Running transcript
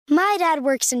My dad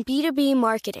works in B2B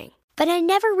marketing, but I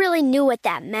never really knew what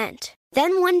that meant.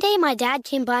 Then one day my dad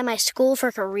came by my school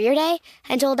for career day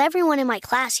and told everyone in my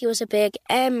class he was a big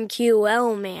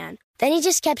MQL man. Then he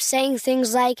just kept saying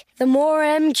things like, the more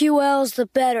MQLs, the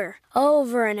better,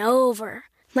 over and over.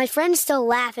 My friends still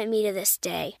laugh at me to this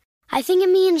day. I think it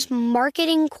means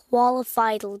marketing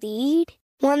qualified lead.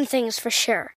 One thing's for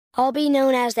sure, I'll be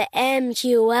known as the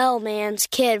MQL man's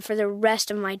kid for the rest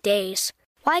of my days.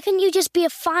 Why couldn't you just be a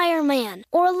fireman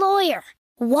or a lawyer?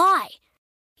 Why?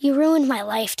 You ruined my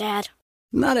life, Dad.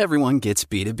 Not everyone gets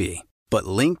B2B, but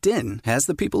LinkedIn has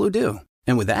the people who do.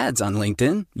 And with ads on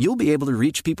LinkedIn, you'll be able to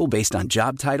reach people based on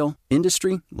job title,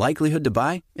 industry, likelihood to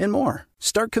buy, and more.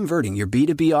 Start converting your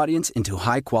B2B audience into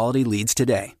high-quality leads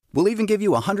today. We'll even give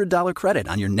you a $100 credit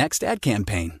on your next ad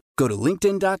campaign. Go to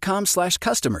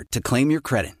linkedin.com/customer to claim your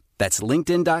credit. That's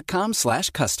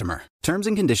linkedin.com/customer. Terms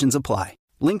and conditions apply.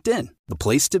 LinkedIn, the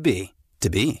place to be, to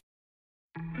be.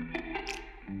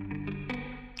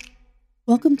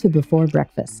 Welcome to Before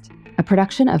Breakfast, a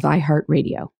production of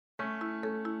iHeartRadio.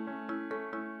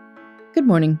 Good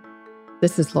morning.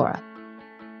 This is Laura.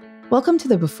 Welcome to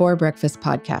the Before Breakfast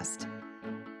podcast.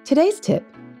 Today's tip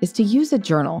is to use a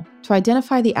journal to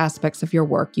identify the aspects of your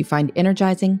work you find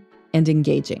energizing and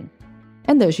engaging,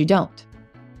 and those you don't.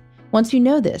 Once you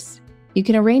know this, you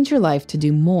can arrange your life to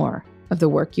do more of the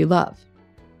work you love.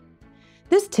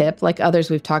 This tip, like others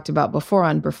we've talked about before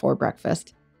on Before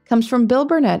Breakfast, comes from Bill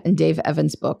Burnett and Dave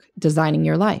Evans' book, Designing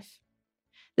Your Life.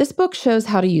 This book shows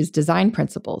how to use design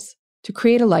principles to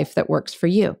create a life that works for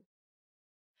you.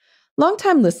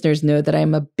 Longtime listeners know that I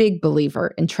am a big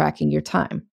believer in tracking your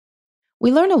time.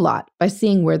 We learn a lot by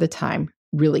seeing where the time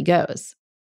really goes.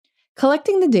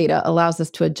 Collecting the data allows us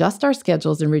to adjust our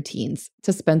schedules and routines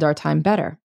to spend our time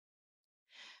better.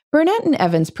 Burnett and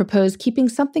Evans propose keeping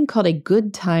something called a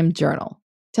good time journal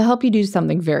to help you do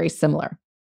something very similar.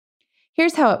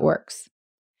 Here's how it works.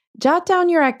 Jot down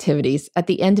your activities at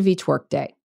the end of each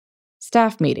workday: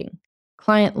 staff meeting,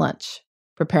 client lunch,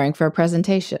 preparing for a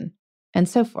presentation, and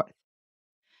so forth.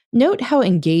 Note how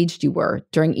engaged you were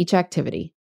during each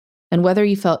activity and whether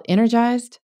you felt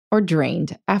energized or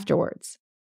drained afterwards.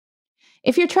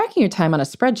 If you're tracking your time on a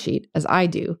spreadsheet, as I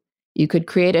do, you could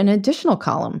create an additional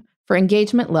column for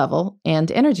engagement level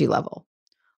and energy level.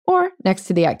 Or next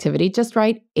to the activity, just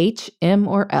write H, M,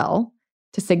 or L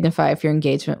to signify if your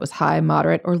engagement was high,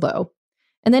 moderate, or low.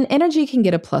 And then energy can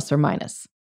get a plus or minus,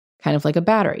 kind of like a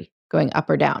battery going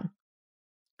up or down.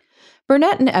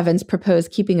 Burnett and Evans propose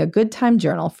keeping a good time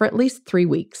journal for at least 3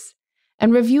 weeks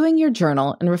and reviewing your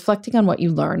journal and reflecting on what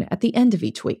you learn at the end of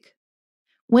each week.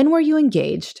 When were you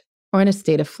engaged or in a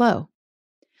state of flow?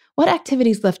 What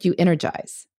activities left you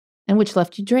energized and which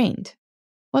left you drained?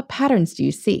 What patterns do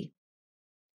you see?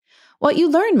 What you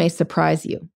learn may surprise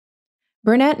you.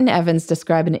 Burnett and Evans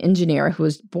describe an engineer who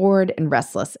was bored and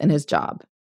restless in his job.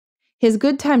 His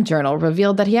good time journal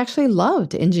revealed that he actually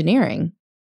loved engineering.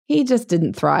 He just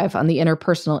didn't thrive on the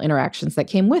interpersonal interactions that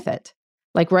came with it,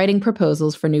 like writing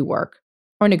proposals for new work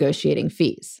or negotiating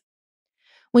fees.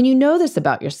 When you know this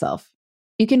about yourself,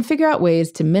 you can figure out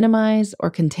ways to minimize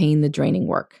or contain the draining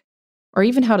work, or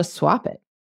even how to swap it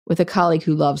with a colleague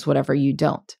who loves whatever you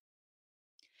don't.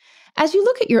 As you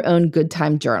look at your own good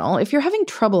time journal, if you're having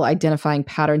trouble identifying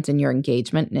patterns in your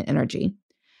engagement and energy,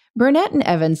 Burnett and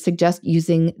Evans suggest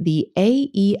using the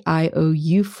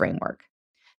AEIOU framework,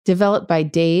 developed by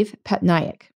Dave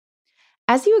Patnaik.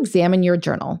 As you examine your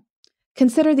journal,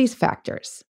 consider these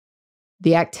factors.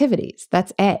 The activities,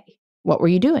 that's A. What were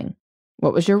you doing?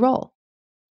 What was your role?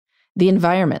 The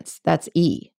environments, that's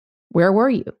E. Where were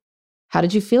you? How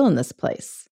did you feel in this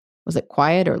place? Was it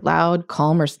quiet or loud,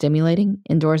 calm or stimulating,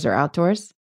 indoors or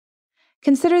outdoors?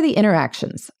 Consider the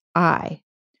interactions, I.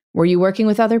 Were you working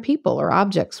with other people or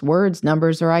objects, words,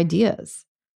 numbers, or ideas?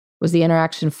 Was the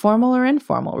interaction formal or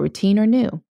informal, routine or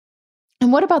new?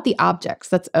 And what about the objects,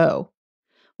 that's O?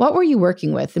 What were you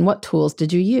working with and what tools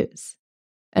did you use?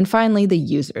 And finally, the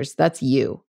users, that's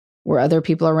U. Were other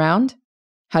people around?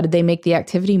 How did they make the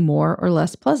activity more or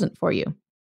less pleasant for you?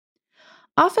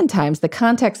 Oftentimes, the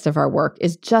context of our work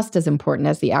is just as important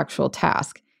as the actual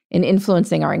task in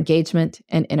influencing our engagement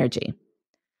and energy.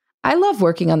 I love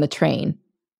working on the train,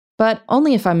 but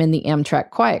only if I'm in the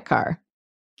Amtrak quiet car.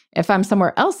 If I'm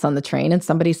somewhere else on the train and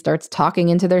somebody starts talking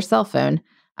into their cell phone,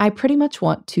 I pretty much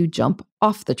want to jump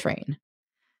off the train.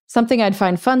 Something I'd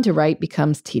find fun to write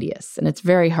becomes tedious, and it's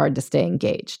very hard to stay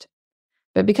engaged.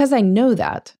 But because I know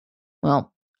that,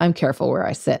 well, I'm careful where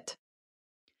I sit.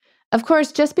 Of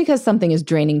course, just because something is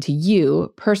draining to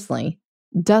you personally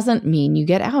doesn't mean you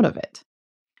get out of it.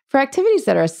 For activities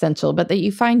that are essential but that you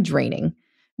find draining,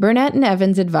 Burnett and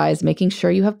Evans advise making sure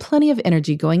you have plenty of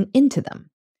energy going into them.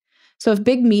 So if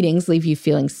big meetings leave you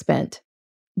feeling spent,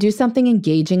 do something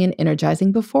engaging and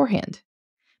energizing beforehand.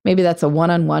 Maybe that's a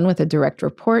one-on-one with a direct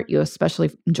report you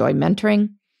especially enjoy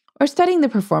mentoring, or studying the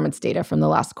performance data from the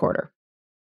last quarter.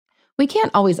 We can't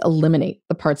always eliminate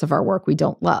the parts of our work we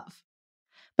don't love,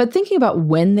 but thinking about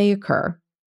when they occur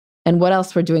and what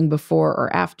else we're doing before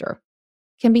or after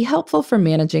can be helpful for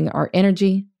managing our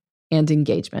energy and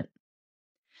engagement.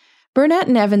 Burnett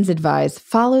and Evans advise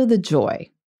follow the joy.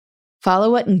 Follow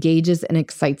what engages and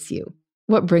excites you,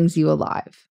 what brings you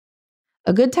alive.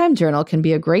 A good time journal can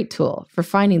be a great tool for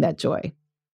finding that joy,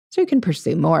 so you can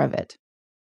pursue more of it.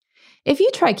 If you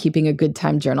try keeping a good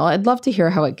time journal, I'd love to hear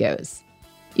how it goes.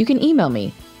 You can email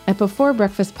me at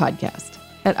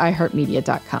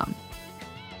beforebreakfastpodcast@iheartmedia.com.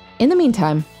 In the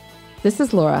meantime, this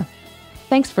is Laura.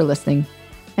 Thanks for listening,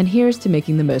 and here's to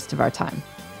making the most of our time.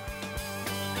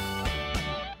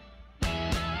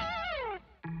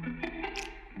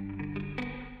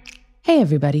 Hey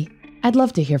everybody, I'd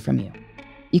love to hear from you.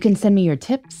 You can send me your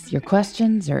tips, your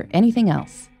questions, or anything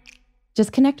else.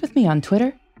 Just connect with me on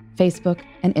Twitter, Facebook,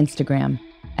 and Instagram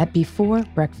at Before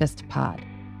Breakfast Pod.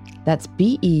 That's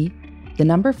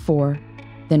BE4,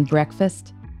 then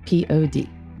breakfast, POD.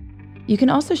 You can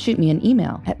also shoot me an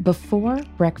email at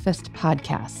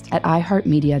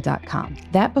beforebreakfastpodcast@iheartmedia.com.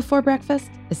 That Before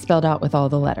Breakfast is spelled out with all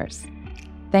the letters.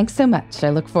 Thanks so much.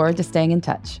 I look forward to staying in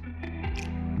touch.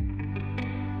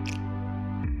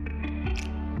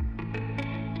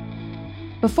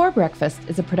 Before Breakfast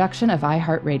is a production of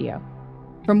iHeartRadio.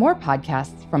 For more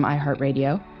podcasts from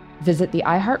iHeartRadio, visit the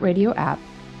iHeartRadio app,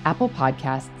 Apple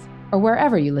Podcasts, or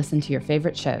wherever you listen to your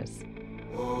favorite shows.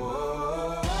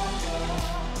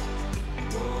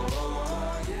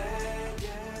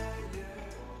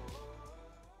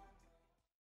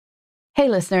 Hey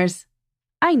listeners,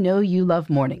 I know you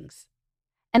love mornings.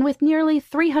 And with nearly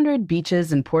 300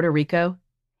 beaches in Puerto Rico,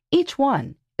 each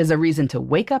one is a reason to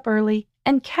wake up early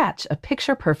and catch a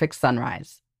picture-perfect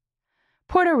sunrise.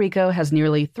 Puerto Rico has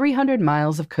nearly 300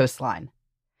 miles of coastline,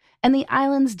 and the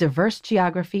island's diverse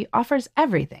geography offers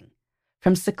everything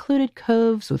from secluded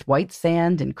coves with white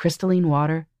sand and crystalline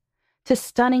water to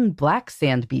stunning black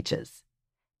sand beaches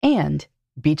and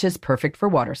beaches perfect for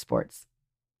water sports.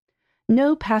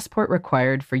 No passport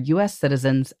required for U.S.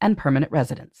 citizens and permanent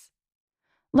residents.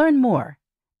 Learn more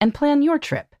and plan your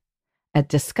trip at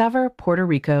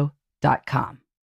discoverpuertorico.com.